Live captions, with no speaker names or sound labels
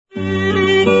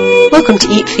Welcome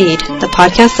to Eat Feed, the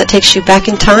podcast that takes you back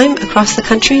in time, across the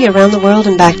country, around the world,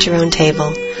 and back to your own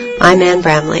table. I'm Anne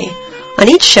Bramley. On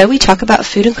each show, we talk about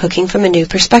food and cooking from a new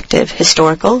perspective,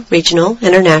 historical, regional,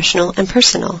 international, and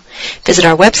personal. Visit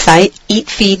our website,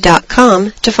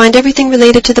 eatfeed.com, to find everything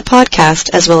related to the podcast,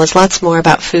 as well as lots more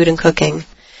about food and cooking.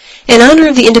 In honor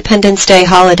of the Independence Day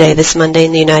holiday this Monday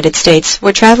in the United States,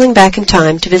 we're traveling back in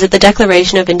time to visit the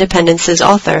Declaration of Independence's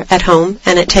author at home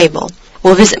and at table.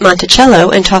 We'll visit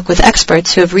Monticello and talk with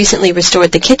experts who have recently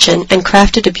restored the kitchen and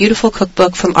crafted a beautiful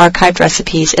cookbook from archived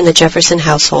recipes in the Jefferson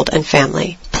household and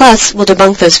family. Plus, we'll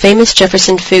debunk those famous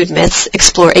Jefferson food myths,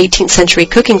 explore 18th century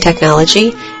cooking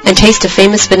technology, and taste a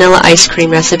famous vanilla ice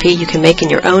cream recipe you can make in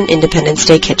your own Independence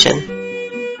Day kitchen.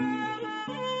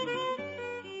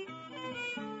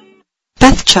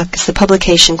 Beth Chuck is the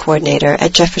publication coordinator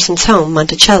at Jefferson's home,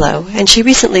 Monticello, and she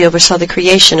recently oversaw the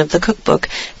creation of the cookbook,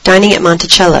 Dining at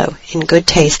Monticello, in Good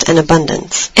Taste and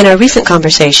Abundance. In our recent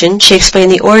conversation, she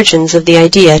explained the origins of the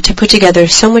idea to put together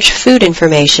so much food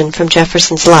information from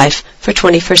Jefferson's life for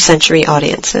 21st century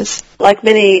audiences. Like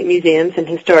many museums and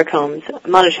historic homes,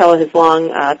 Monticello has long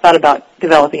thought about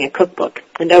developing a cookbook,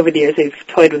 and over the years they've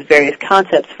toyed with various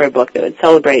concepts for a book that would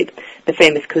celebrate the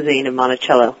famous cuisine of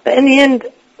Monticello. But in the end,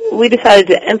 we decided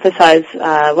to emphasize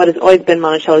what has always been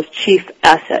Monticello's chief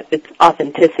asset, its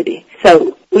authenticity.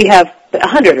 So we have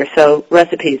 100 or so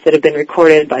recipes that have been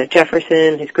recorded by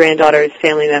Jefferson, his granddaughters,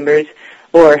 family members,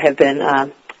 or have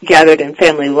been gathered in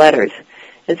family letters.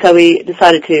 And so we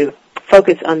decided to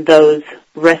focus on those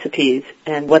recipes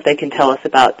and what they can tell us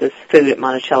about this food at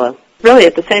Monticello. Really,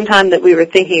 at the same time that we were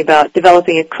thinking about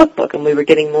developing a cookbook and we were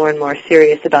getting more and more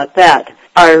serious about that,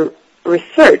 our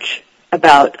research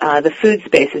about the food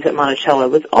spaces at Monticello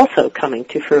was also coming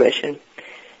to fruition.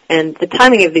 And the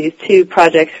timing of these two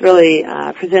projects really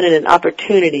presented an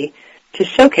opportunity to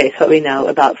showcase what we know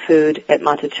about food at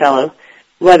Monticello,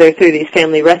 whether through these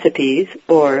family recipes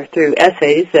or through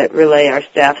essays that relay our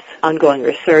staff's ongoing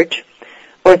research,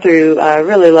 or through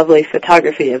really lovely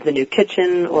photography of the new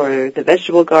kitchen or the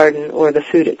vegetable garden or the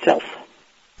food itself.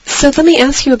 So let me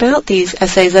ask you about these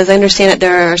essays. As I understand it,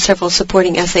 there are several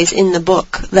supporting essays in the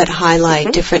book that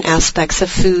highlight different aspects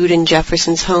of food in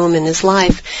Jefferson's home and his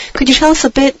life. Could you tell us a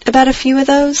bit about a few of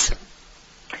those?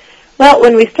 Well,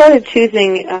 when we started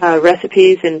choosing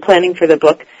recipes and planning for the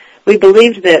book, we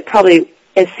believed that probably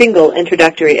a single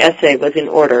introductory essay was in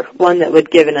order, one that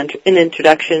would give an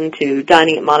introduction to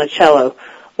dining at Monticello,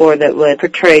 or that would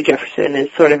portray Jefferson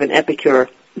as sort of an epicure.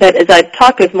 But as I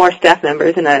talked with more staff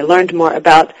members and I learned more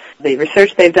about the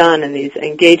research they've done and these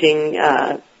engaging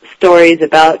stories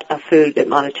about food at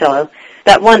Monticello,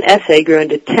 that one essay grew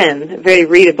into 10 very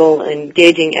readable,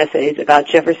 engaging essays about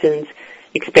Jefferson's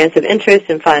expansive interest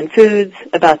in fine foods,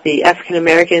 about the African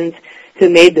Americans who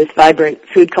made this vibrant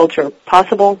food culture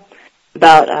possible,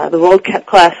 about the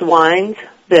world-class wines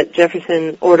that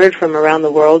Jefferson ordered from around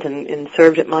the world and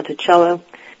served at Monticello.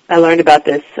 I learned about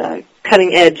this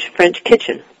cutting-edge French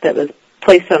kitchen that was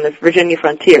placed on the Virginia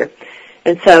frontier.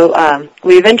 And so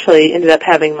we eventually ended up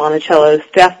having Monticello's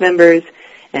staff members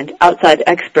and outside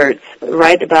experts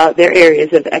write about their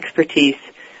areas of expertise,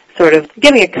 sort of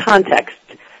giving a context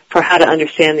for how to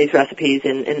understand these recipes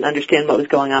and understand what was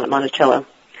going on at Monticello.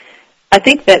 I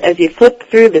think that as you flip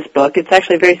through this book, it's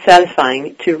actually very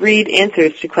satisfying to read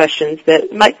answers to questions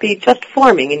that might be just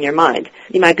forming in your mind.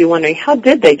 You might be wondering, how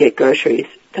did they get groceries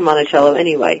to Monticello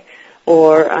anyway?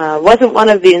 Or wasn't one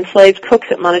of the enslaved cooks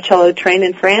at Monticello trained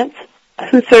in France?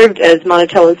 Who served as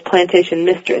Monticello's plantation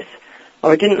mistress?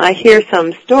 Or didn't I hear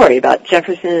some story about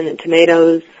Jefferson and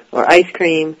tomatoes, or ice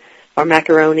cream, or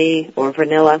macaroni, or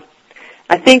vanilla?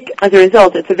 I think, as a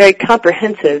result, it's a very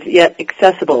comprehensive yet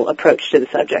accessible approach to the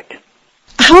subject.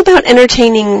 How about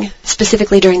entertaining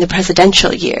specifically during the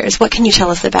presidential years? What can you tell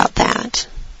us about that?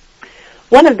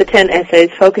 One of the 10 essays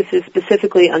focuses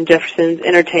specifically on Jefferson's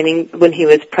entertaining when he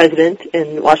was president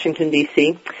in Washington,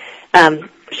 D.C.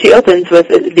 She opens with,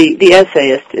 the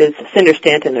essayist is Cinder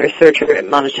Stanton, the researcher at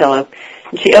Monticello,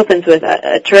 and she opens with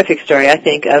a terrific story, I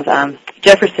think, of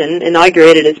Jefferson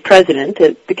inaugurated as president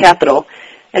at the Capitol.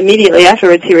 Immediately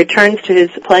afterwards, he returns to his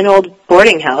plain old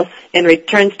boarding house and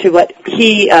returns to what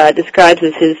he describes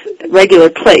as his regular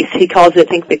place. He calls it, I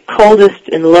think, the coldest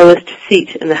and lowest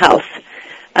seat in the house.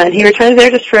 And he returns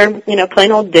there just for,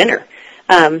 plain old dinner.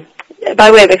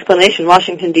 By way of explanation,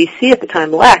 Washington, D.C. at the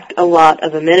time lacked a lot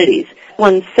of amenities.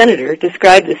 One senator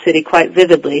described the city quite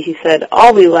vividly. He said,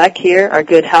 "All we lack here are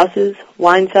good houses,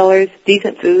 wine cellars,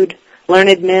 decent food,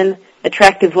 learned men,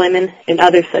 attractive women, and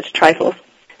other such trifles."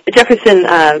 Jefferson,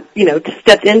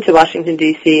 stepped into Washington,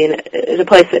 D.C. and is a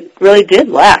place that really did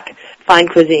lack fine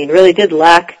cuisine, really did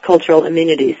lack cultural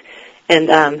amenities.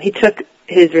 And he took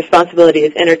his responsibility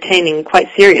as entertaining quite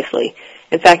seriously.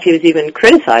 In fact, he was even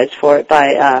criticized for it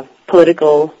by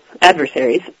political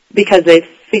adversaries because they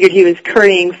figured he was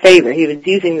currying favor. He was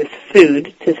using this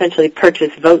food to essentially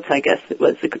purchase votes, I guess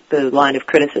was the line of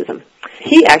criticism.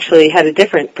 He actually had a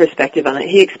different perspective on it.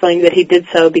 He explained that he did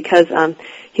so because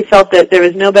he felt that there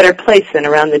was no better place than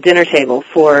around the dinner table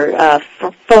for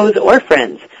foes or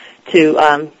friends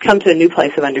to come to a new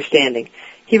place of understanding.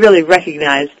 He really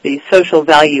recognized the social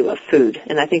value of food,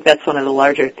 and I think that's one of the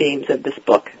larger themes of this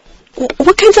book.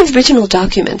 What kinds of original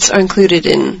documents are included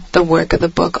in the work of the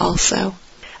book also?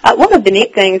 One of the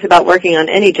neat things about working on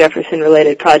any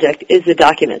Jefferson-related project is the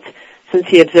documents. Since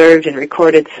he observed and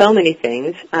recorded so many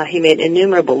things, he made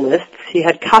innumerable lists. He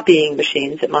had copying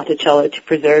machines at Monticello to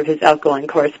preserve his outgoing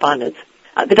correspondence.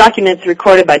 The documents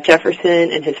recorded by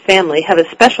Jefferson and his family have a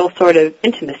special sort of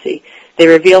intimacy. They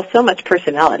reveal so much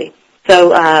personality.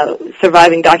 So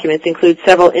surviving documents include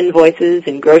several invoices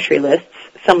and grocery lists,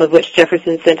 some of which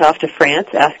Jefferson sent off to France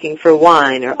asking for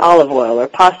wine or olive oil or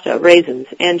pasta, raisins,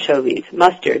 anchovies,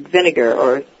 mustard, vinegar,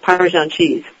 or Parmesan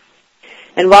cheese.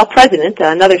 And while president,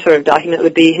 another sort of document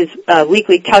would be his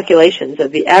weekly calculations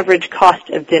of the average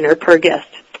cost of dinner per guest.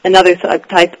 Another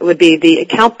type would be the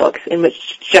account books in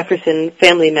which Jefferson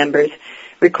family members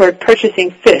record purchasing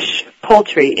fish,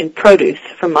 poultry, and produce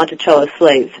from Monticello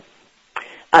slaves.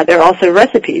 There are also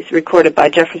recipes recorded by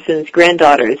Jefferson's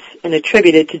granddaughters and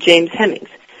attributed to James Hemings.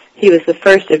 He was the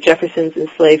first of Jefferson's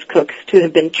enslaved cooks to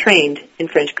have been trained in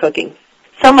French cooking.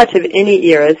 So much of any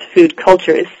era's food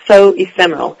culture is so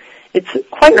ephemeral. It's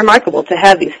quite remarkable to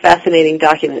have these fascinating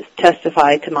documents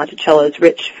testify to Monticello's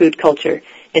rich food culture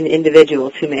and the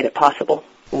individuals who made it possible.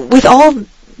 With all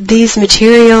these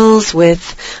materials, with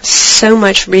so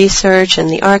much research and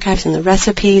the archives and the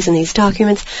recipes and these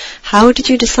documents, how did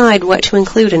you decide what to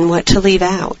include and what to leave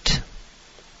out?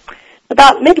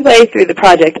 About midway through the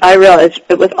project, I realized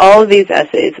that with all of these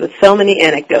essays, with so many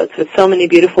anecdotes, with so many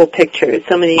beautiful pictures,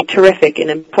 so many terrific and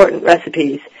important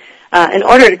recipes, in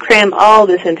order to cram all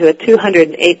this into a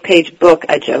 208-page book,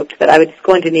 I joked that I was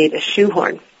going to need a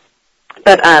shoehorn.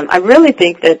 But I really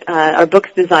think that our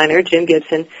book's designer, Jim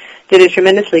Gibson, did a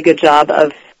tremendously good job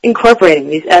of incorporating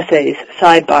these essays,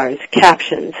 sidebars,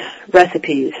 captions,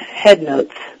 recipes,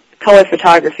 headnotes, color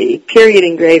photography, period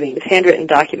engravings, handwritten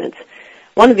documents.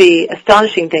 One of the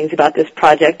astonishing things about this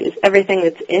project is everything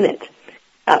that's in it.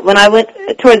 When I went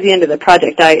towards the end of the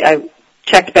project, I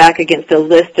checked back against a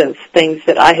list of things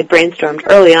that I had brainstormed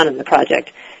early on in the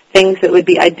project, things that would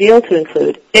be ideal to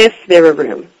include if there were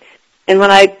room. And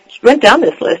when I went down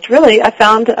this list, really, I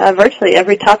found virtually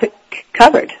every topic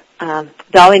covered.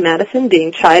 Dolly Madison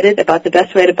being chided about the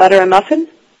best way to butter a muffin?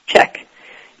 Check.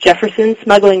 Jefferson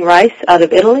smuggling rice out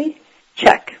of Italy?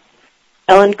 Check.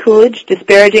 Ellen Coolidge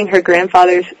disparaging her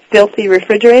grandfather's filthy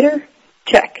refrigerator?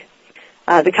 Check.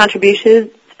 The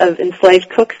contributions of enslaved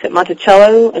cooks at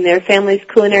Monticello and their families'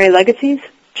 culinary legacies?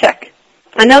 Check.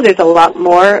 I know there's a lot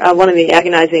more. One of the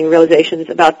agonizing realizations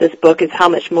about this book is how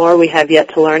much more we have yet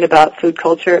to learn about food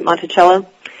culture at Monticello.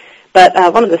 But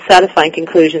one of the satisfying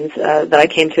conclusions that I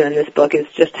came to in this book is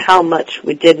just how much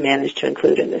we did manage to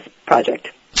include in this project.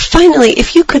 Finally,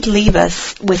 if you could leave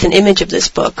us with an image of this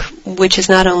book, which is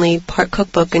not only part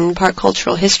cookbook and part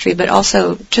cultural history, but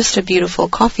also just a beautiful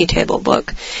coffee table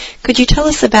book, could you tell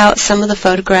us about some of the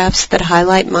photographs that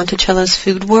highlight Monticello's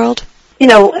food world? You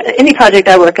know, any project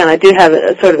I work on, I do have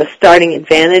a sort of a starting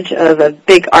advantage of a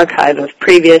big archive of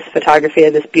previous photography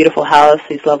of this beautiful house,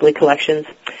 these lovely collections.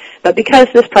 But because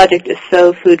this project is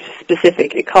so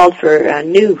food-specific, it called for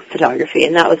new photography,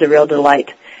 and that was a real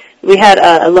delight. We had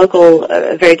a local,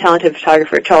 very talented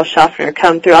photographer, Charles Schaffner,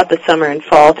 come throughout the summer and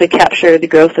fall to capture the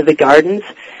growth of the gardens.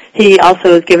 He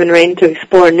also was given rein to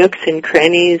explore nooks and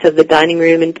crannies of the dining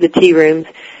room and the tea rooms,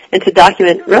 and to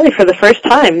document, really for the first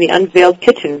time, the unveiled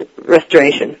kitchen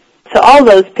restoration. So all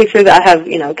those pictures, I have,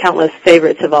 countless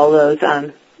favorites of all those.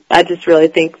 I just really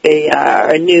think they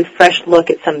are a new, fresh look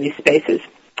at some of these spaces.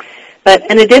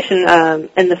 But in addition,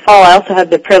 in the fall, I also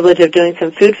had the privilege of doing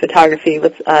some food photography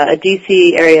with a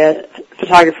D.C. area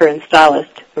photographer and stylist,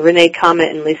 Renee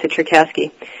Comet and Lisa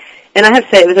Cherkasky. And I have to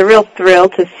say, it was a real thrill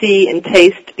to see and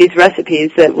taste these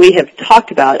recipes that we have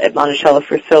talked about at Monticello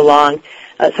for so long,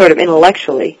 sort of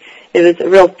intellectually. It was a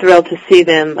real thrill to see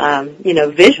them,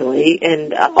 visually,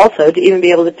 and also to even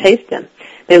be able to taste them.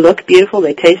 They look beautiful.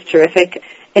 They taste terrific.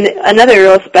 And another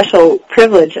real special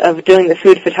privilege of doing the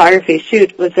food photography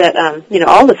shoot was that,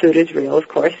 all the food is real, of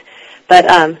course, but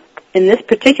in this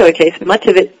particular case, much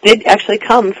of it did actually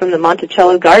come from the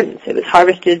Monticello gardens. It was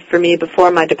harvested for me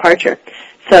before my departure.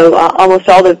 So almost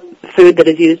all the food that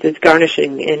is used as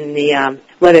garnishing in the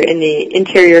whether in the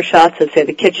interior shots of, say,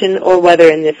 the kitchen, or whether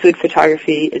in the food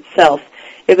photography itself.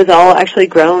 It was all actually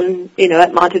grown,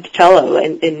 at Monticello,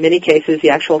 and in many cases the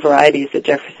actual varieties that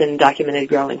Jefferson documented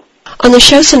growing. On the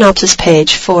show synopsis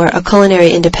page for A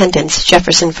Culinary Independence,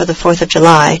 Jefferson for the 4th of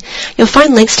July, you'll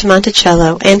find links to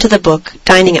Monticello and to the book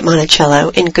Dining at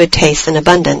Monticello in Good Taste and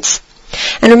Abundance.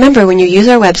 And remember, when you use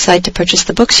our website to purchase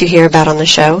the books you hear about on the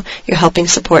show, you're helping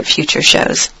support future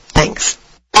shows. Thanks.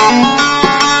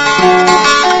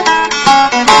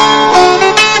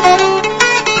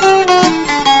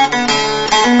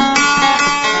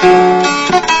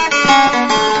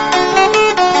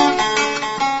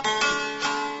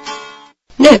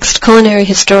 Next, culinary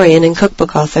historian and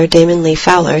cookbook author Damon Lee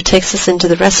Fowler takes us into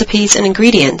the recipes and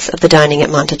ingredients of the Dining at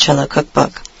Monticello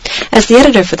cookbook. As the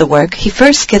editor for the work, he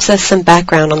first gives us some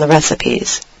background on the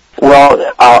recipes.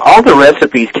 Well, all the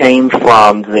recipes came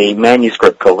from the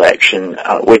manuscript collection,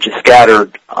 which is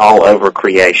scattered all over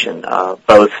creation,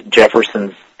 both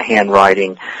Jefferson's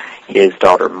handwriting, his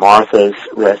daughter Martha's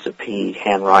recipe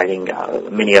handwriting,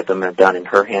 many of them are done in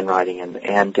her handwriting,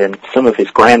 and then some of his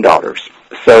granddaughters.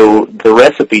 So the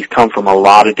recipes come from a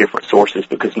lot of different sources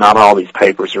because not all these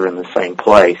papers are in the same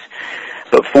place.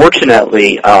 But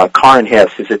fortunately, Karin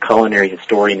Hess, who's a culinary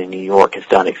historian in New York, has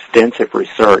done extensive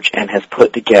research and has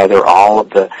put together all of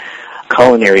the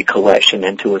culinary collection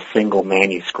into a single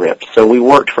manuscript. So we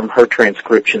worked from her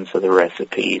transcriptions of the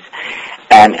recipes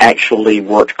and actually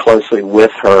worked closely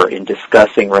with her in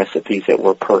discussing recipes that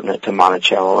were pertinent to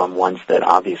Monticello and ones that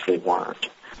obviously weren't.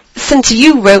 Since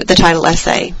you wrote the title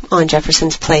essay on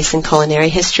Jefferson's place in culinary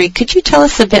history, could you tell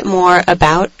us a bit more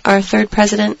about our third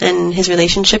president and his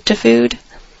relationship to food?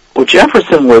 Well,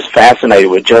 Jefferson was fascinated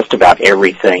with just about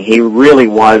everything. He really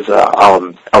was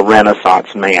a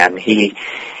Renaissance man. He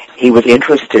was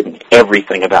interested in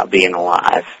everything about being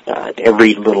alive,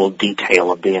 every little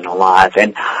detail of being alive.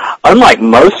 And unlike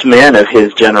most men of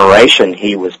his generation,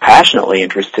 he was passionately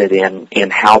interested in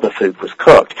how the food was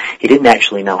cooked. He didn't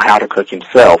actually know how to cook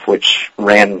himself, which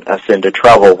ran us into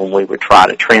trouble when we would try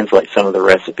to translate some of the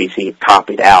recipes he had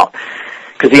copied out,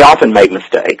 because he often made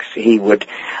mistakes. He would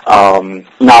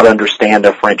not understand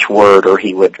a French word, or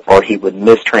he would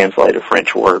mistranslate a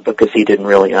French word because he didn't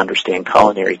really understand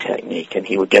culinary technique, and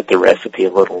he would get the recipe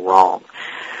a little wrong.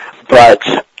 But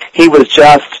he was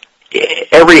just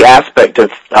every aspect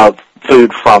of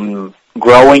food, from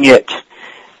growing it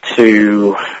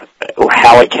to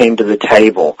how it came to the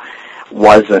table,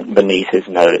 wasn't beneath his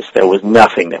notice. There was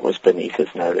nothing that was beneath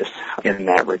his notice in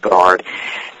that regard.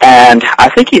 And I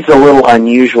think he's a little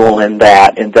unusual in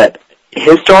that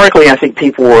historically I think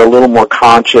people were a little more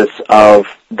conscious of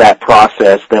that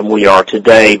process than we are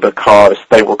today because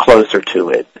they were closer to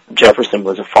it. Jefferson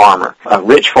was a farmer, a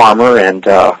rich farmer, and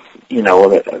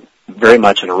very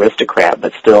much an aristocrat,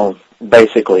 but still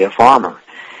basically a farmer.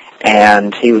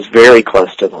 And he was very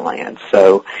close to the land,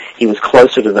 so he was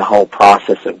closer to the whole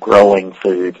process of growing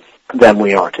food than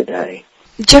we are today.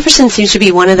 Jefferson seems to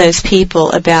be one of those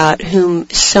people about whom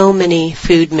so many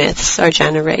food myths are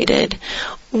generated.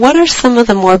 What are some of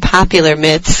the more popular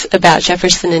myths about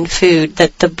Jefferson and food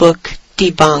that the book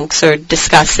debunks or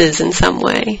discusses in some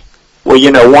way? Well,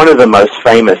 one of the most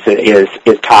famous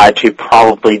is tied to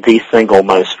probably the single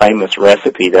most famous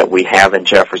recipe that we have in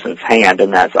Jefferson's hand,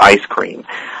 and that's ice cream.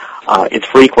 It's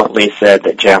frequently said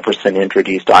that Jefferson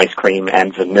introduced ice cream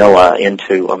and vanilla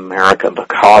into America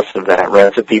because of that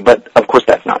recipe, but of course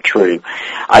that's not true.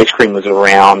 Ice cream was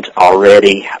around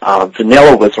already.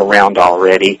 Vanilla was around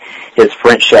already. His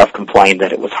French chef complained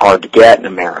that it was hard to get in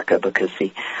America because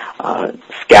he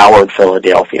scoured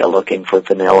Philadelphia looking for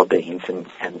vanilla beans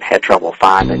and had trouble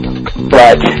finding them.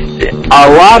 But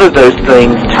a lot of those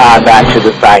things tie back to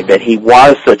the fact that he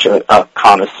was such a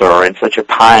connoisseur and such a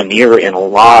pioneer in a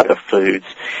lot of foods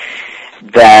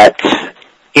that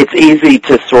it's easy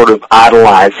to sort of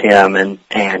idolize him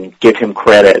and give him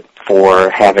credit for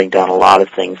having done a lot of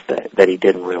things that he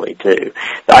didn't really do.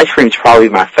 The ice cream is probably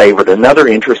my favorite. Another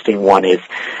interesting one is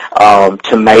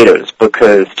tomatoes,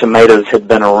 because tomatoes had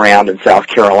been around in South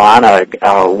Carolina.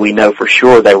 We know for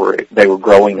sure they were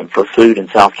growing them for food in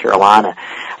South Carolina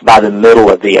by the middle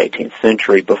of the 18th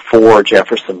century, before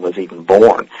Jefferson was even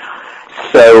born.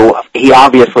 So he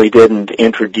obviously didn't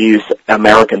introduce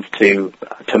Americans to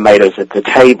tomatoes at the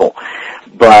table,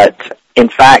 but in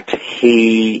fact,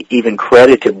 he even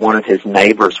credited one of his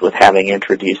neighbors with having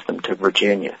introduced them to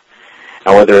Virginia.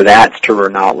 Now, whether that's true or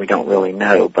not, we don't really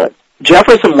know, but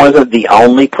Jefferson wasn't the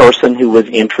only person who was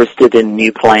interested in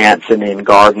new plants and in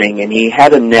gardening, and he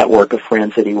had a network of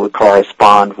friends that he would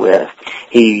correspond with.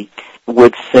 He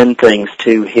would send things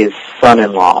to his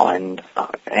son-in-law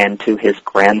and to his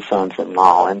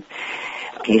grandsons-in-law, and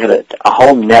He had a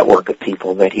whole network of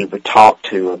people that he would talk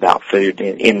to about food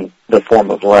in the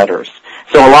form of letters.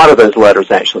 So a lot of those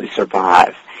letters actually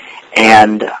survive.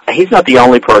 And he's not the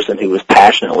only person who was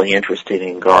passionately interested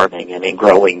in gardening and in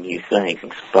growing new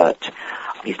things, but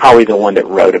he's probably the one that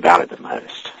wrote about it the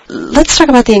most. Let's talk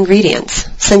about the ingredients.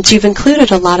 Since you've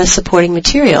included a lot of supporting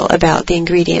material about the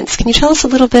ingredients, can you tell us a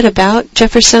little bit about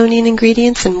Jeffersonian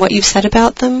ingredients and what you've said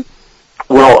about them?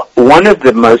 Well, one of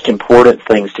the most important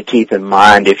things to keep in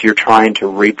mind if you're trying to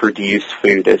reproduce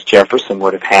food as Jefferson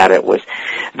would have had it was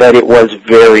that it was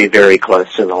very, very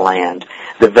close to the land.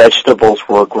 The vegetables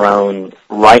were grown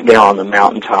right there on the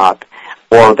mountaintop,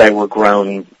 or they were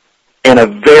grown in a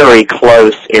very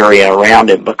close area around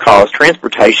it because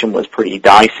transportation was pretty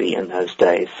dicey in those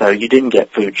days, so you didn't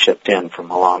get food shipped in from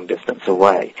a long distance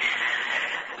away.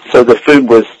 So the food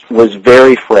was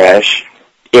very fresh.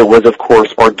 It was, of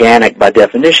course, organic by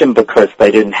definition because they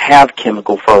didn't have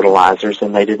chemical fertilizers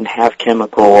and they didn't have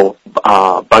chemical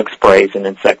bug sprays and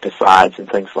insecticides and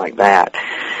things like that.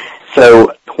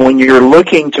 So when you're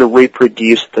looking to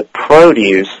reproduce the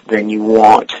produce, then you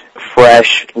want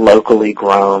fresh, locally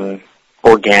grown,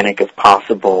 organic if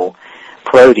possible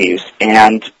produce.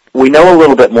 And we know a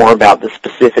little bit more about the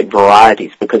specific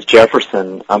varieties because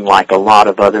Jefferson, unlike a lot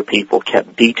of other people,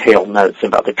 kept detailed notes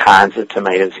about the kinds of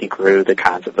tomatoes he grew, the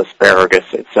kinds of asparagus,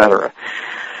 etc.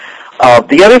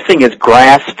 The other thing is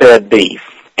grass-fed beef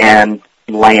and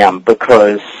lamb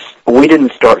because we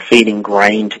didn't start feeding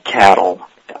grain to cattle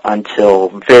until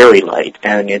very late,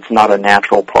 and it's not a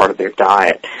natural part of their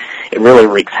diet. It really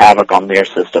wreaks havoc on their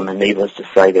system, and needless to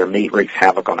say, their meat wreaks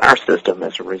havoc on our system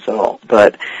as a result.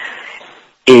 But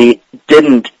it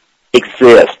didn't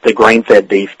exist. The grain-fed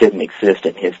beef didn't exist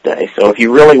in his day. So if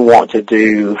you really want to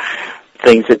do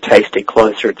things that tasted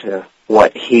closer to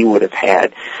what he would have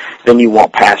had, then you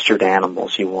want pastured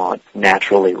animals. You want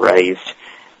naturally raised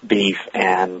beef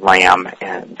and lamb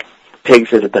and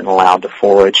pigs that have been allowed to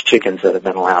forage, chickens that have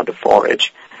been allowed to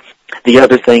forage. The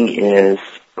other thing is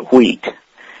wheat.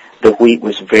 The wheat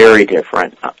was very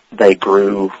different. They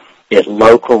grew it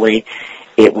locally.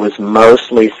 It was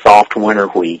mostly soft winter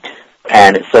wheat,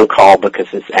 and it's so called because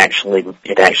it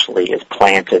actually is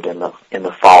planted in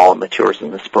the fall and matures in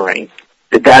the spring.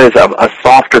 That is a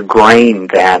softer grain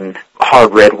than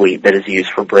hard red wheat that is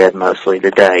used for bread mostly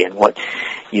today, and what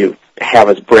you have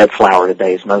as bread flour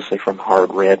today is mostly from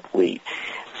hard red wheat.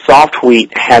 Soft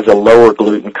wheat has a lower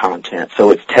gluten content,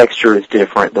 so its texture is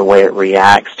different. The way it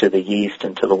reacts to the yeast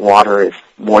and to the water, its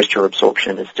moisture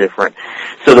absorption is different.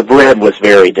 So the bread was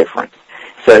very different.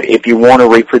 So if you want to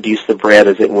reproduce the bread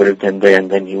as it would have been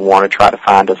then you want to try to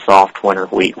find a soft winter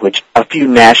wheat, which a few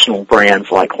national brands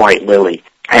like White Lily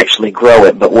actually grow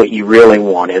it, but what you really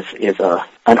want is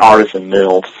an artisan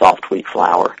milled soft wheat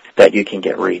flour that you can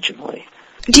get regionally.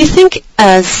 Do you think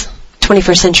as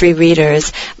 21st century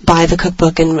readers buy the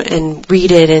cookbook and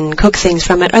read it and cook things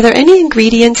from it, are there any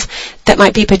ingredients that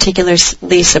might be particularly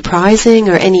surprising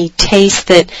or any tastes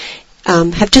that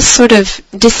have just sort of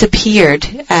disappeared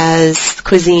as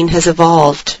cuisine has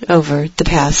evolved over the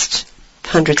past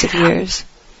hundreds of years?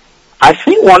 I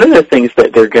think one of the things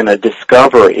that they're going to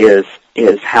discover is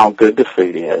how good the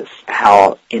food is,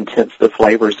 how intense the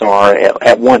flavors are,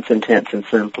 at once intense and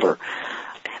simpler.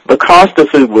 Because the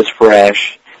food was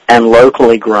fresh and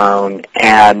locally grown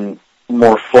and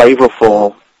more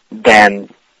flavorful than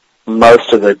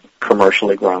most of the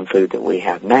commercially grown food that we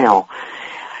have now,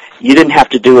 you didn't have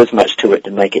to do as much to it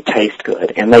to make it taste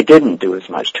good, and they didn't do as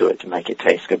much to it to make it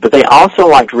taste good. But they also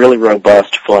liked really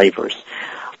robust flavors.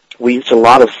 We used a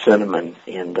lot of cinnamon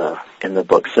in the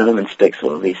book. Cinnamon sticks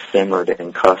would be simmered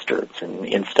in custards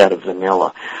instead of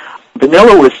vanilla.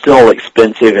 Vanilla was still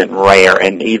expensive and rare,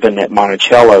 and even at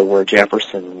Monticello, where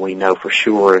Jefferson, we know for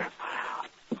sure,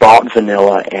 bought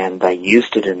vanilla and they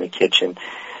used it in the kitchen,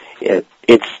 it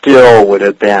still would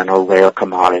have been a rare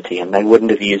commodity, and they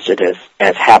wouldn't have used it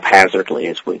as haphazardly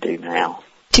as we do now.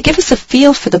 To give us a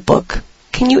feel for the book,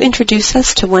 can you introduce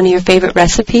us to one of your favorite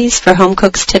recipes for home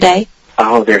cooks today?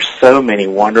 Oh, there's so many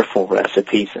wonderful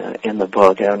recipes in the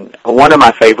book, and one of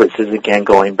my favorites is, again,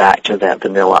 going back to that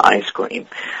vanilla ice cream.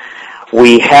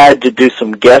 We had to do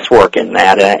some guesswork in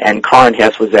that, and Karen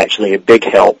Hess was actually a big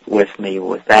help with me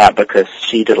with that because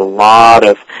she did a lot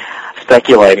of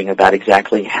speculating about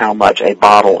exactly how much a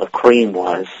bottle of cream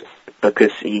was,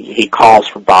 because he calls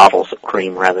for bottles of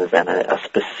cream rather than a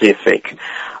specific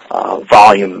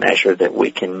volume measure that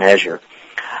we can measure.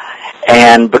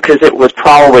 And because it was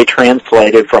probably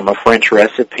translated from a French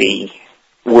recipe,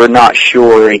 we're not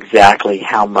sure exactly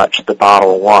how much the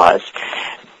bottle was.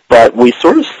 But we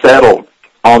sort of settled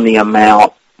on the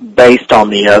amount based on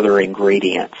the other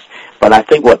ingredients. But I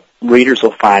think what readers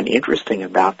will find interesting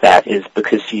about that is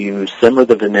because you simmer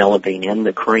the vanilla bean in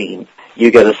the cream,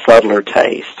 you get a subtler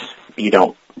taste. You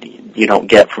don't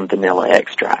get from vanilla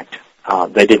extract.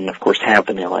 They didn't, of course, have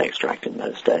vanilla extract in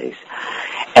those days.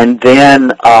 And then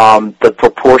the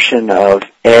proportion of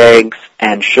eggs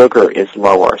and sugar is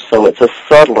lower, so it's a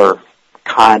subtler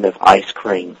kind of ice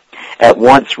cream, at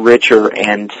once richer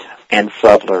and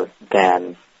subtler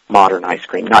than modern ice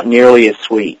cream. Not nearly as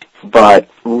sweet, but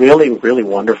really, really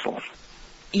wonderful.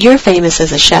 You're famous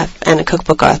as a chef and a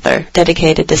cookbook author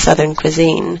dedicated to Southern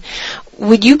cuisine.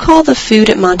 Would you call the food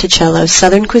at Monticello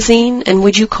Southern cuisine, and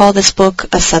would you call this book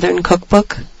a Southern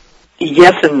cookbook?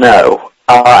 Yes and no.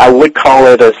 I would call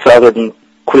it a Southern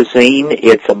cuisine.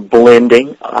 It's a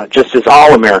blending, just as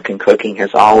all American cooking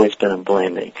has always been a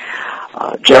blending.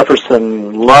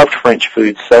 Jefferson loved French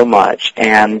food so much,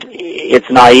 and it's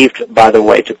naive, by the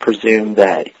way, to presume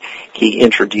that he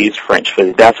introduced French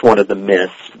food. That's one of the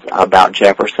myths about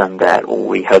Jefferson that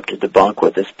we hope to debunk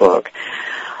with this book.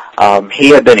 He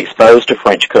had been exposed to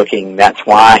French cooking. That's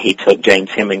why he took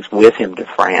James Hemings with him to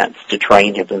France to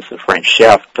train him as a French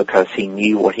chef, because he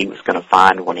knew what he was going to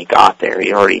find when he got there.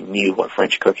 He already knew what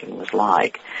French cooking was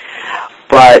like.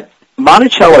 But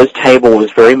Monticello's table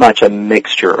was very much a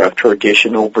mixture of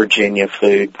traditional Virginia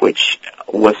food, which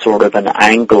was sort of an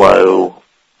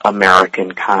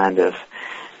Anglo-American kind of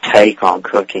take on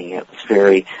cooking. It was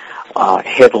very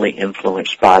heavily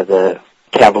influenced by the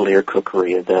Cavalier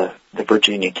cookery of the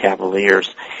Virginia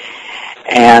Cavaliers,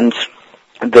 and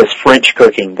this French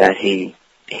cooking that he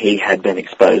had been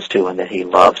exposed to and that he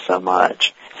loved so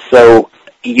much. So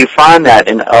you find that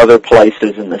in other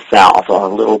places in the South, a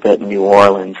little bit in New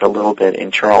Orleans, a little bit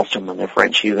in Charleston when the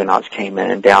French Huguenots came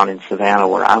in, and down in Savannah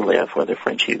where I live where the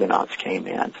French Huguenots came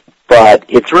in. But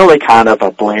it's really kind of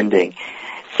a blending.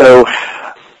 So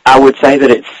I would say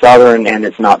that it's Southern and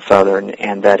it's not Southern,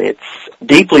 and that it's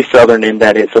deeply Southern in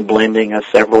that it's a blending of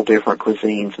several different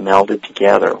cuisines melded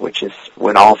together, which is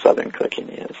what all Southern cooking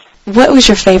is. What was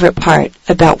your favorite part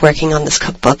about working on this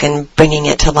cookbook and bringing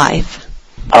it to life?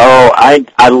 Oh,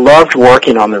 I loved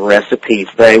working on the recipes.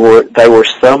 They were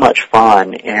so much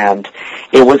fun, and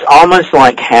it was almost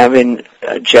like having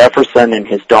Jefferson and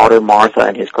his daughter Martha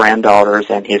and his granddaughters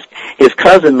and his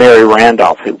cousin Mary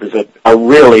Randolph, who was a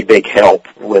really big help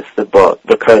with the book,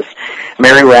 because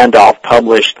Mary Randolph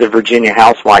published The Virginia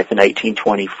Housewife in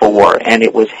 1824, and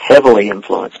it was heavily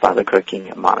influenced by the cooking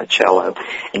at Monticello.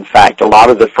 In fact, a lot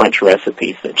of the French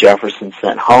recipes that Jefferson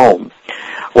sent home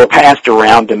were passed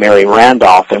around to Mary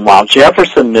Randolph, and while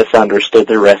Jefferson misunderstood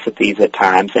the recipes at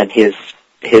times and his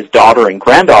daughter and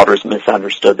granddaughters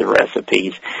misunderstood the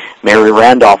recipes, Mary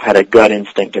Randolph had a gut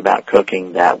instinct about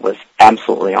cooking that was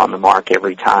absolutely on the mark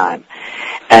every time.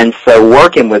 And so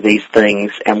working with these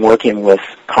things and working with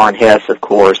Karn Hess, of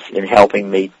course, in helping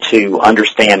me to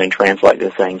understand and translate the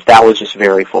things, that was just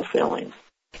very fulfilling.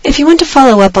 If you want to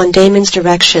follow up on Damon's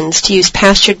directions to use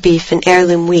pastured beef and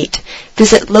heirloom wheat,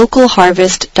 visit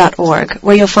localharvest.org,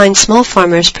 where you'll find small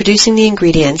farmers producing the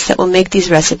ingredients that will make these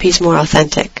recipes more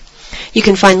authentic. You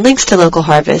can find links to Local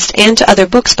Harvest and to other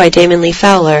books by Damon Lee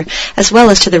Fowler, as well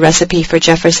as to the recipe for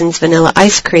Jefferson's vanilla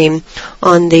ice cream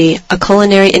on the A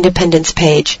Culinary Independence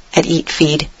page at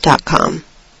eatfeed.com.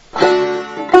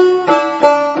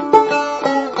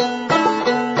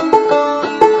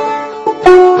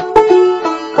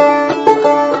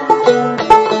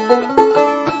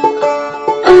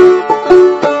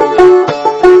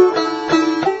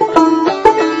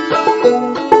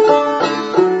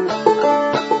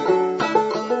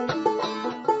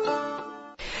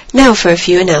 Now for a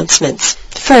few announcements.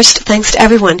 First, thanks to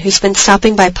everyone who's been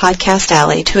stopping by Podcast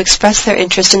Alley to express their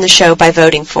interest in the show by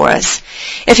voting for us.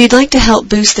 If you'd like to help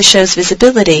boost the show's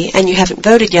visibility and you haven't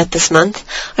voted yet this month,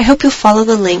 I hope you'll follow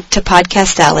the link to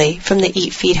Podcast Alley from the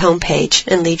Eat Feed homepage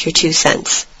and leave your 2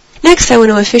 cents. Next, I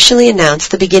want to officially announce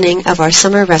the beginning of our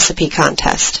summer recipe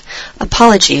contest.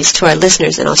 Apologies to our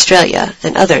listeners in Australia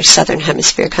and other Southern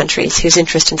Hemisphere countries whose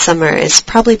interest in summer is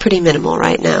probably pretty minimal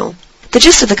right now. The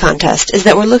gist of the contest is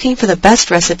that we're looking for the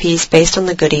best recipes based on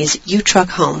the goodies you truck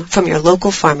home from your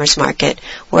local farmer's market,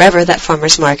 wherever that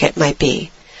farmer's market might be.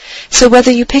 So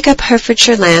whether you pick up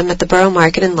Herefordshire lamb at the Borough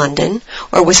Market in London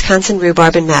or Wisconsin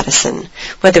rhubarb in Madison,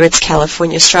 whether it's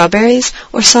California strawberries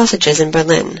or sausages in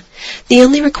Berlin, the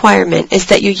only requirement is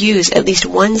that you use at least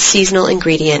one seasonal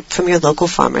ingredient from your local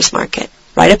farmer's market.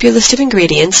 Write up your list of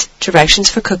ingredients, directions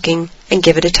for cooking, and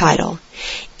give it a title.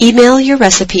 Email your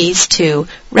recipes to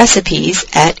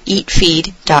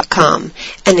recipes@eatfeed.com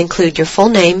and include your full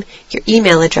name, your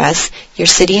email address, your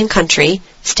city and country,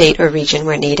 state or region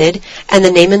where needed, and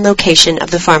the name and location of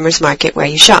the farmer's market where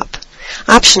you shop.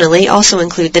 Optionally, also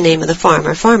include the name of the farm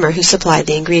or farmer who supplied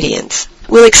the ingredients.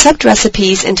 We'll accept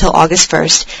recipes until August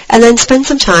 1st and then spend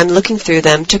some time looking through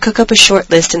them to cook up a short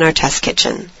list in our test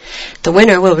kitchen. The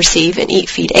winner will receive an Eat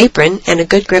Feed apron and a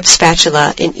Good Grip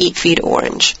spatula in Eat Feed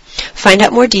Orange. Find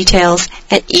out more details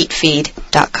at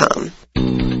eatfeed.com.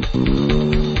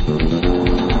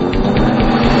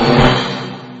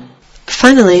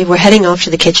 Finally, we're heading off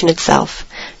to the kitchen itself.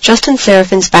 Justin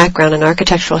Serafin's background in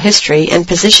architectural history and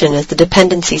position as the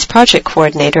Dependencies project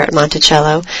coordinator at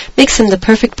Monticello makes him the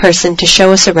perfect person to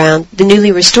show us around the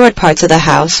newly restored parts of the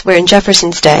house where in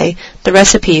Jefferson's day the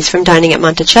recipes from dining at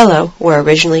Monticello were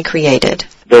originally created.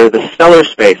 They're the cellar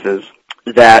spaces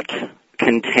that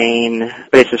contain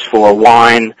spaces for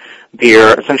wine,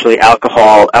 beer, essentially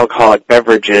alcoholic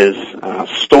beverages,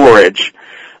 storage.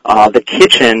 The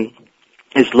kitchen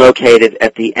is located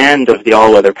at the end of the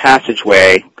all-weather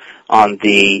passageway on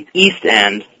the east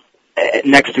end.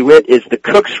 Next to it is the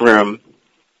cook's room.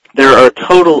 There are a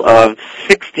total of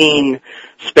 16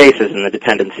 spaces in the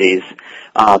dependencies.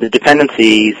 The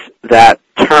dependencies, that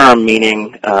term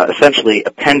meaning essentially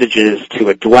appendages to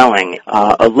a dwelling,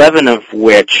 11 of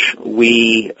which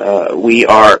we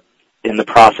are in the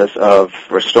process of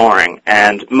restoring,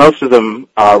 and most of them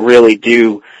really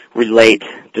do relate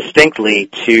distinctly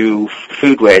to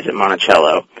foodways at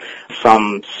Monticello.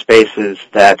 Some spaces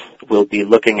that we'll be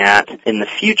looking at in the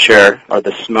future are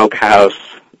the smokehouse,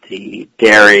 the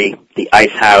dairy, the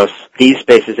ice house. These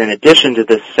spaces, in addition to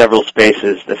the several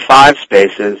spaces, the 5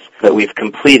 spaces that we've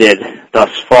completed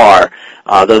thus far,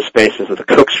 those spaces are the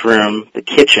cook's room, the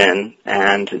kitchen,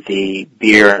 and the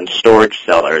beer and storage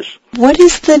cellars. What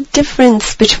is the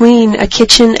difference between a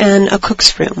kitchen and a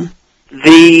cook's room?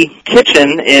 The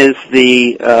kitchen is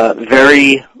the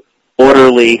very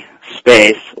orderly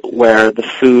space where the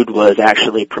food was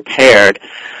actually prepared,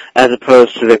 as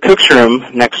opposed to the cook's room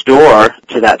next door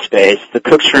to that space. The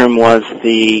cook's room was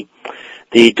the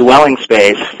dwelling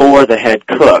space for the head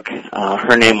cook.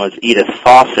 Her name was Edith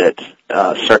Fawcett,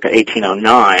 circa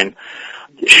 1809.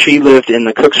 She lived in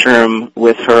the cook's room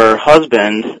with her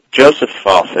husband, Joseph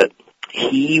Fawcett.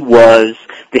 He was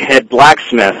the head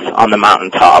blacksmith on the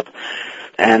mountaintop,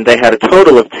 and they had a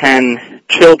total of 10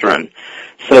 children.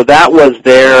 So that was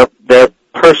their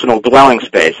personal dwelling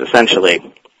space,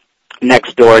 essentially,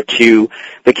 next door to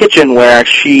the kitchen, where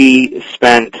she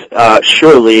spent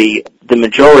surely the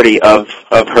majority of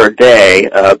her day,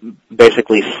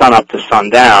 basically sun up to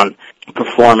sundown,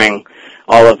 performing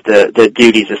all of the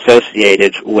duties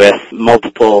associated with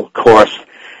multiple course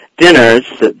dinners,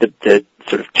 the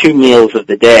sort of 2 meals of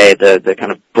the day, the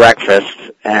kind of breakfast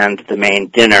and the main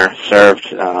dinner served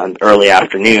early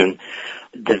afternoon.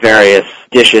 The various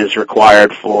dishes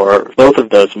required for both of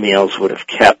those meals would have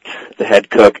kept the head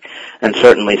cook and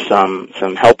certainly some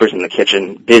helpers in the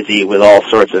kitchen busy with all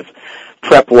sorts of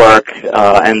prep work,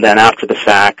 and then after the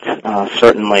fact,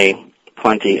 certainly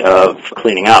plenty of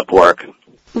cleaning up work.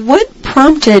 What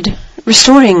prompted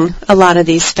restoring a lot of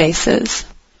these spaces?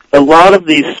 A lot of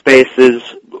these spaces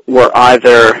were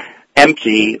either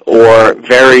empty or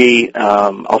very,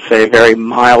 I'll say, very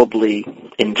mildly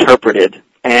interpreted.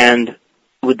 And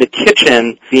with the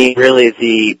kitchen being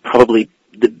really probably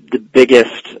the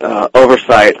biggest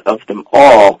oversight of them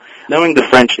all, knowing the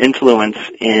French influence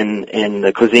in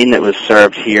the cuisine that was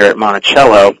served here at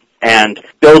Monticello, and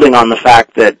building on the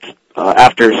fact that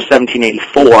after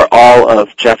 1784, all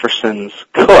of Jefferson's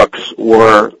cooks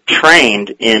were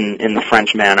trained in the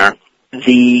French manner,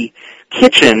 the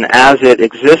kitchen as it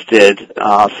existed,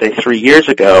 say 3 years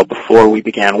ago before we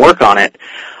began work on it,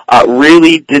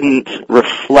 really didn't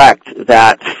reflect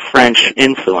that French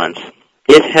influence.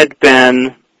 It had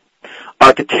been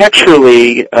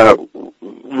architecturally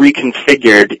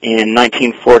reconfigured in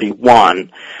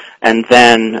 1941 and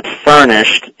then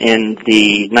furnished in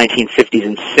the 1950s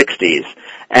and 60s,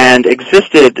 and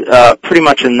existed pretty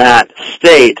much in that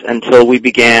state until we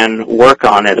began work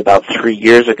on it about 3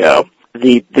 years ago.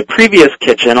 The previous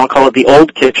kitchen, I'll call it the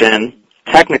old kitchen,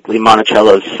 technically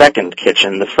Monticello's second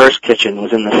kitchen. The first kitchen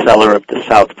was in the cellar of the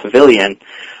South Pavilion.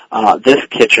 This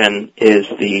kitchen is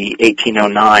the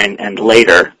 1809 and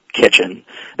later kitchen.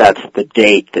 That's the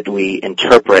date that we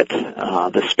interpret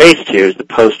the space to, is the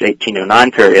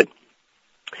post-1809 period.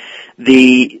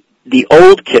 The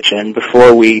old kitchen,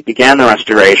 before we began the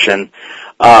restoration,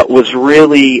 was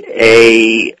really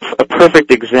a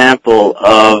perfect example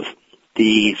of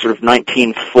the sort of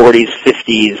 1940s,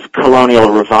 50s colonial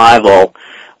revival,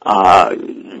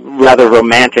 rather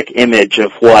romantic image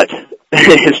of what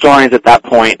historians at that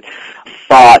point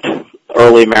thought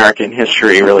early American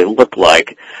history really looked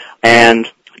like. And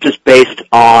just based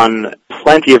on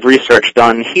plenty of research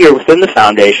done here within the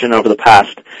Foundation over the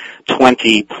past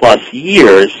 20-plus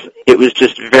years, it was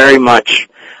just very much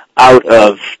out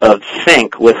of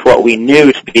sync with what we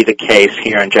knew to be the case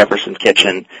here in Jefferson's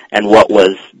Kitchen and what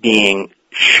was being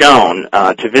shown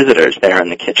to visitors there in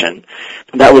the kitchen.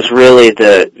 That was really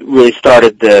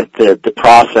started the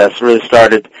process,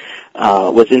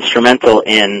 was instrumental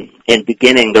in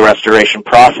beginning the restoration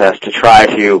process to try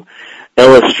to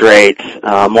illustrate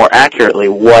more accurately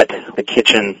what the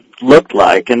kitchen looked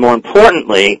like, and more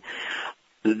importantly,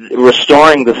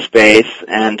 restoring the space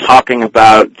and talking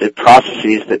about the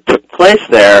processes that took place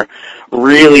there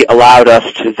really allowed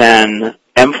us to then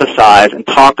emphasize and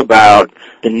talk about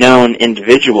the known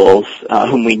individuals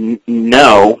whom we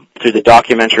know through the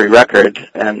documentary record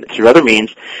and through other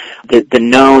means, the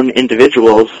known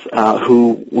individuals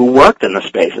who worked in the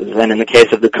spaces, and in the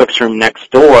case of the cook's room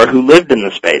next door, who lived in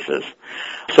the spaces.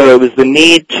 So it was the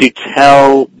need to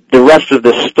tell the rest of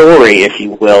the story, if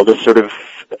you will, the sort of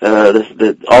tell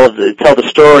the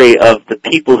story of the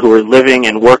people who were living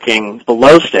and working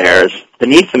below stairs,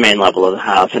 beneath the main level of the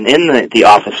house, and in the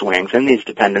office wings, in these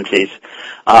dependencies,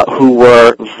 who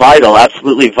were vital,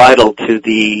 absolutely vital to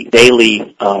the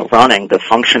daily running, the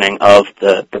functioning of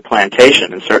the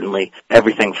plantation, and certainly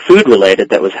everything food-related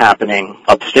that was happening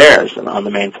upstairs and on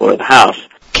the main floor of the house.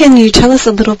 Can you tell us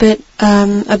a little bit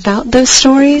about those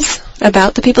stories,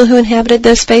 about the people who inhabited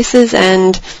those spaces,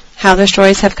 and how their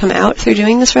stories have come out through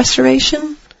doing this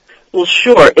restoration? Well,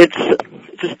 sure. It's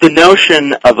just the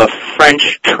notion of a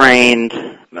French-trained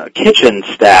kitchen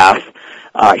staff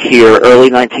here, early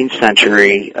 19th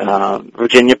century,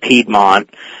 Virginia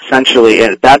Piedmont, essentially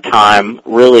at that time,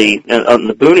 really, in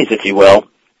the boonies, if you will,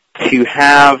 to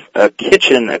have a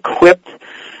kitchen equipped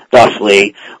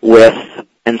thusly with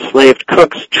enslaved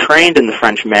cooks trained in the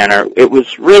French manner. It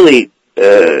was really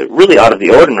out of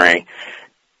the ordinary.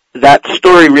 That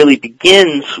story really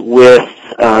begins with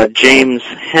James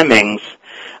Hemings.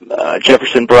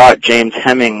 Jefferson brought James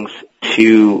Hemings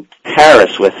to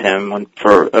Paris with him. When,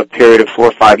 for a period of 4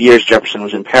 or 5 years, Jefferson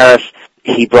was in Paris.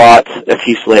 He brought a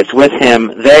few slaves with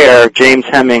him. There, James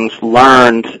Hemings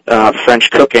learned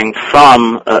French cooking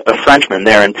from a Frenchman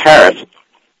there in Paris.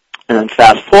 And then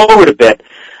fast forward a bit,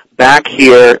 back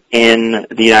here in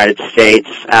the United States,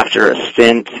 after a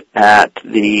stint at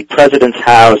the President's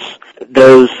House,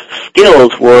 those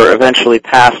skills were eventually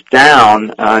passed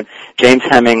down. James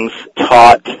Hemings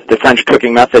taught the French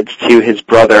cooking methods to his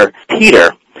brother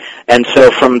Peter. And so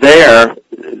from there,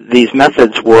 these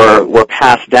methods were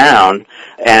passed down.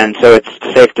 And so it's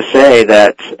safe to say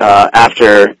that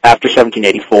after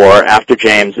 1784, after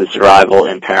James's arrival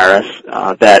in Paris,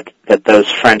 that those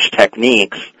French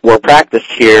techniques were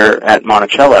practiced here at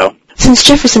Monticello. Since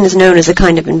Jefferson is known as a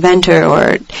kind of inventor, or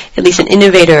at least an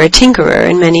innovator or tinkerer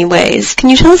in many ways, can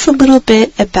you tell us a little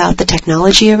bit about the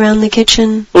technology around the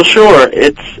kitchen? Well, sure.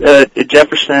 It's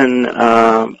Jefferson,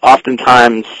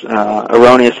 oftentimes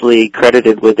erroneously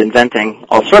credited with inventing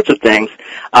all sorts of things,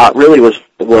 really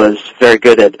was very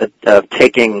good at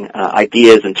taking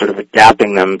ideas and sort of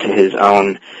adapting them to his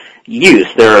own use.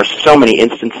 There are so many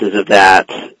instances of that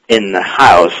in the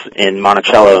house, in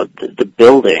Monticello, the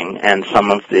building, and some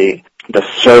of the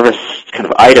service kind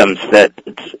of items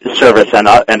service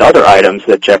and other items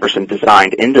that Jefferson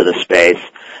designed into the space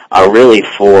are really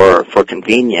for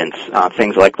convenience.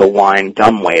 Things like the wine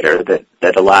dumbwaiter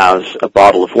that allows a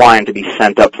bottle of wine to be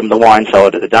sent up from the wine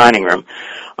cellar to the dining room.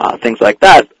 Things like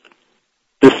that.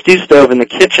 The stew stove in the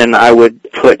kitchen I would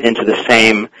put into the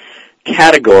same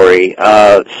category.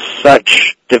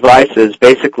 Such devices,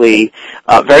 basically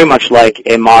very much like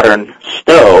a modern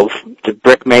stove, the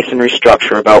brick masonry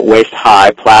structure about waist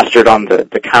high, plastered on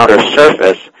the counter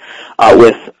surface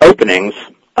with openings,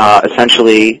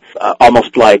 essentially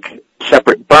almost like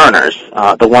separate burners.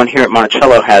 The one here at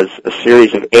Monticello has a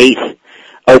series of 8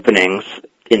 openings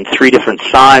in 3 different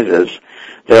sizes.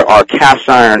 There are cast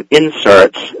iron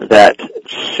inserts that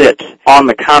sit on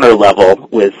the counter level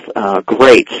with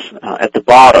grates at the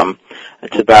bottom.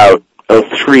 It's about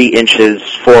 3 inches,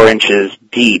 4 inches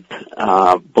deep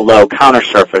below counter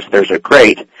surface. There's a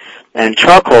grate, and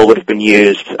charcoal would have been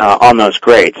used on those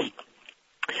grates.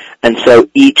 And so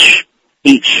each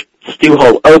stew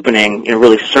hole opening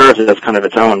really serves as kind of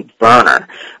its own burner.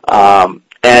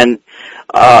 And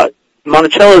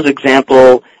Monticello's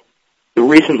example,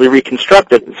 recently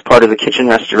reconstructed as part of the kitchen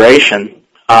restoration,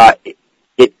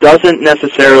 it doesn't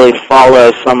necessarily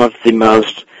follow some of the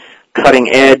most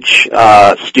cutting-edge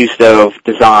stew stove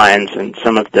designs and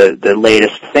some of the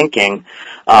latest thinking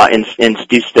in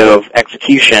stew stove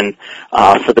execution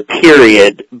for the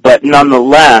period, but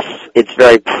nonetheless, its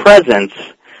very presence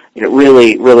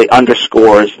really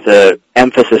underscores the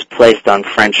emphasis placed on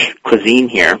French cuisine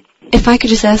here. If I could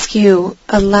just ask you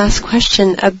a last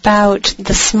question about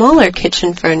the smaller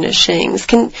kitchen furnishings.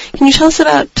 Can you tell us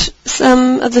about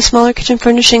some of the smaller kitchen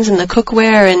furnishings and the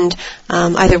cookware and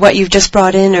either what you've just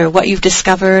brought in or what you've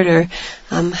discovered or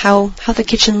how the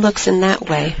kitchen looks in that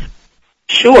way?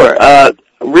 Sure.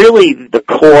 Really the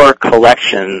core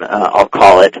collection, I'll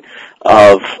call it,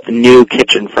 of new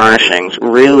kitchen furnishings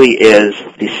really is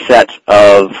the set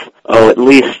of, at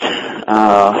least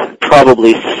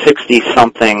probably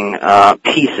 60-something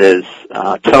pieces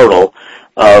total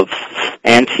of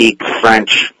antique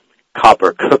French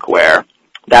copper cookware.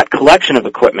 That collection of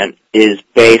equipment is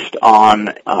based on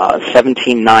a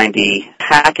 1790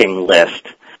 packing list.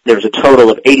 There's a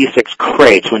total of 86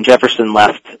 crates. When Jefferson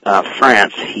left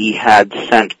France, he had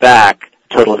sent back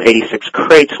a total of 86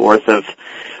 crates worth of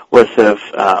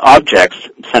objects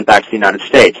sent back to the United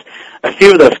States. A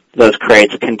few of those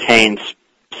crates contained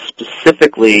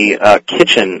specifically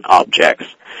kitchen objects.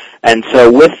 And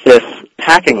so with this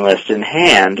packing list in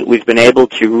hand, we've been able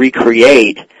to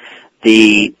recreate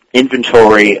the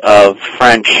inventory of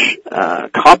French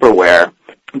copperware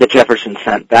that Jefferson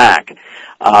sent back.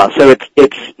 So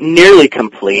it's nearly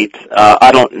complete.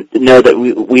 I don't know that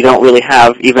we don't really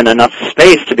have even enough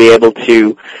space to be able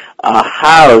to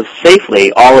house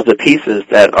safely all of the pieces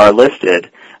that are listed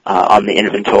on the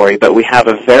inventory, but we have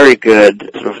a very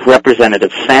good sort of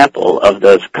representative sample of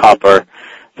those copper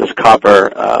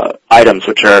items,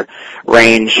 which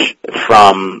range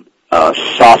from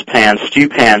saucepans, stew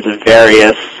pans of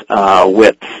various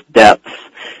widths, depths,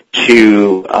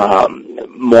 to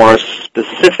more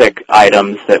specific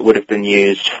items that would have been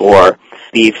used for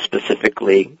beef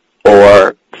specifically,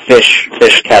 or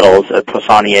fish kettles, a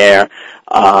poissonniere,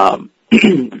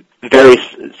 very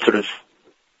sort of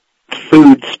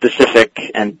food-specific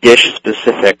and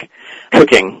dish-specific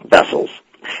cooking vessels.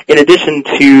 In addition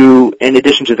to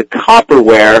the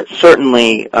copperware,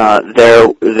 certainly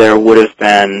there would have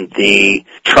been the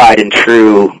tried and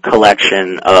true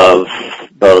collection of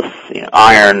both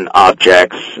iron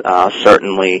objects,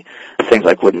 certainly things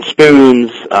like wooden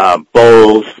spoons,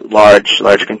 bowls,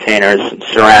 large containers,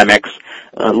 ceramics,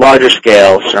 larger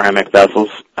scale ceramic vessels,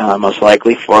 most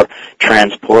likely for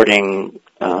transporting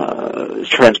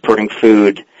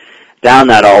food down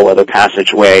that all-weather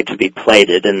passageway to be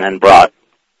plated and then brought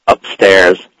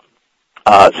upstairs.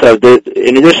 So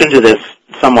in addition to this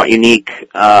somewhat unique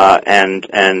and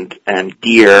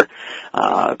dear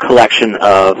collection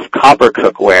of copper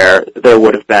cookware, there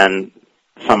would have been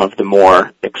some of the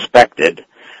more expected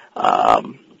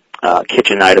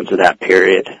kitchen items of that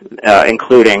period,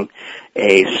 including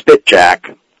a spit jack,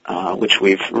 which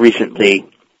we've recently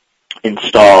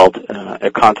installed, a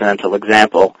continental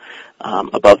example,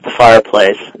 above the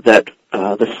fireplace. That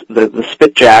the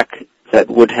spit jack that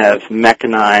would have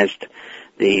mechanized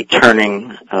the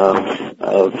turning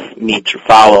of meat or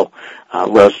fowl,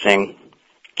 roasting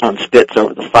on spits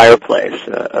over the fireplace,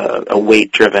 a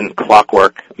weight-driven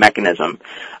clockwork mechanism.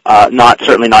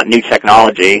 Certainly not new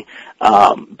technology,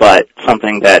 but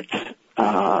something that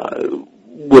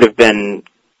would have been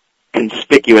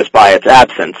conspicuous by its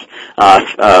absence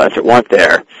if it weren't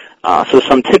there. So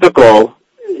some typical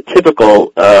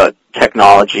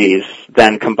technologies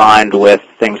then combined with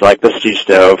things like the stew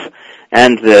stove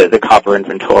and the copper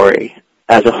inventory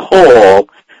as a whole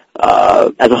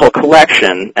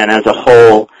collection and as a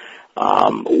whole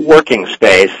working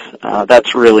space.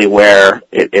 That's really where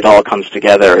it all comes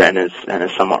together and is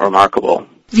somewhat remarkable.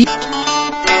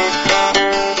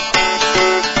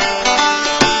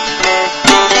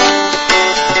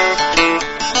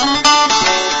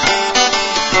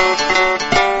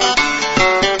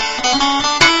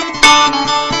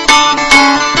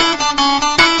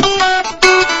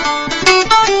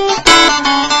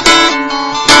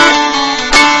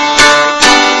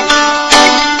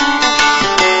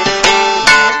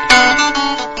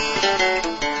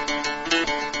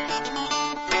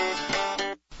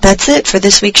 That's it for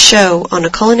this week's show on A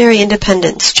Culinary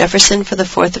Independence, Jefferson for the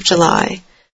 4th of July.